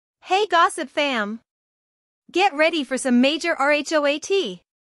Hey Gossip Fam! Get ready for some major RHOA tea.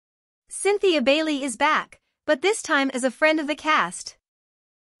 Cynthia Bailey is back, but this time as a friend of the cast.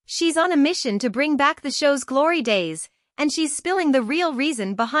 She's on a mission to bring back the show's glory days, and she's spilling the real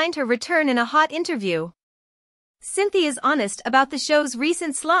reason behind her return in a hot interview. Cynthia's honest about the show's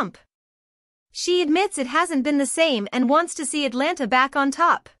recent slump. She admits it hasn't been the same and wants to see Atlanta back on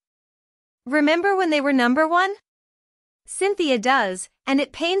top. Remember when they were #1? Cynthia does, and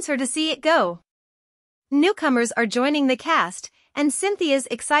it pains her to see it go. Newcomers are joining the cast, and Cynthia's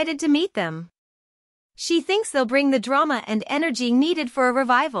excited to meet them. She thinks they'll bring the drama and energy needed for a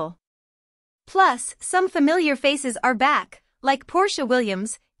revival. Plus, some familiar faces are back, like Porsha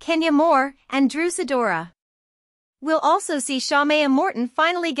Williams, Shamea Morton, and Drew Sidora. We'll also see Shamea Morton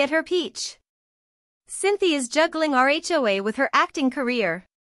finally get her peach. Cynthia's juggling RHOA with her acting career.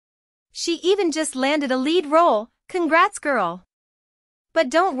 She even just landed a lead role. Congrats, girl. But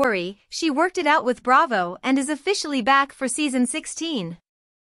don't worry, she worked it out with Bravo and is officially back for season 16.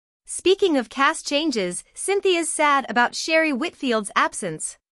 Speaking of cast changes, Cynthia's sad about Sherry Whitfield's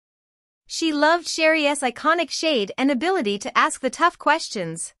absence. She loved Sherry's iconic shade and ability to ask the tough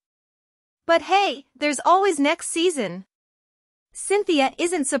questions. But hey, there's always next season. Cynthia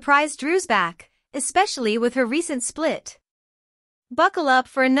isn't surprised Drew's back, especially with her recent split. Buckle up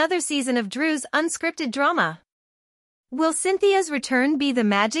for another season of Drew's unscripted drama. Will Cynthia's return be the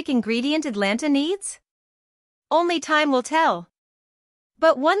magic ingredient Atlanta needs? Only time will tell.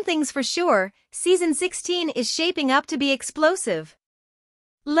 But one thing's for sure, season 16 is shaping up to be explosive.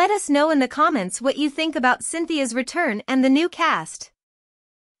 Let us know in the comments what you think about Cynthia's return and the new cast.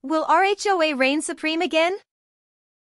 Will RHOA reign supreme again?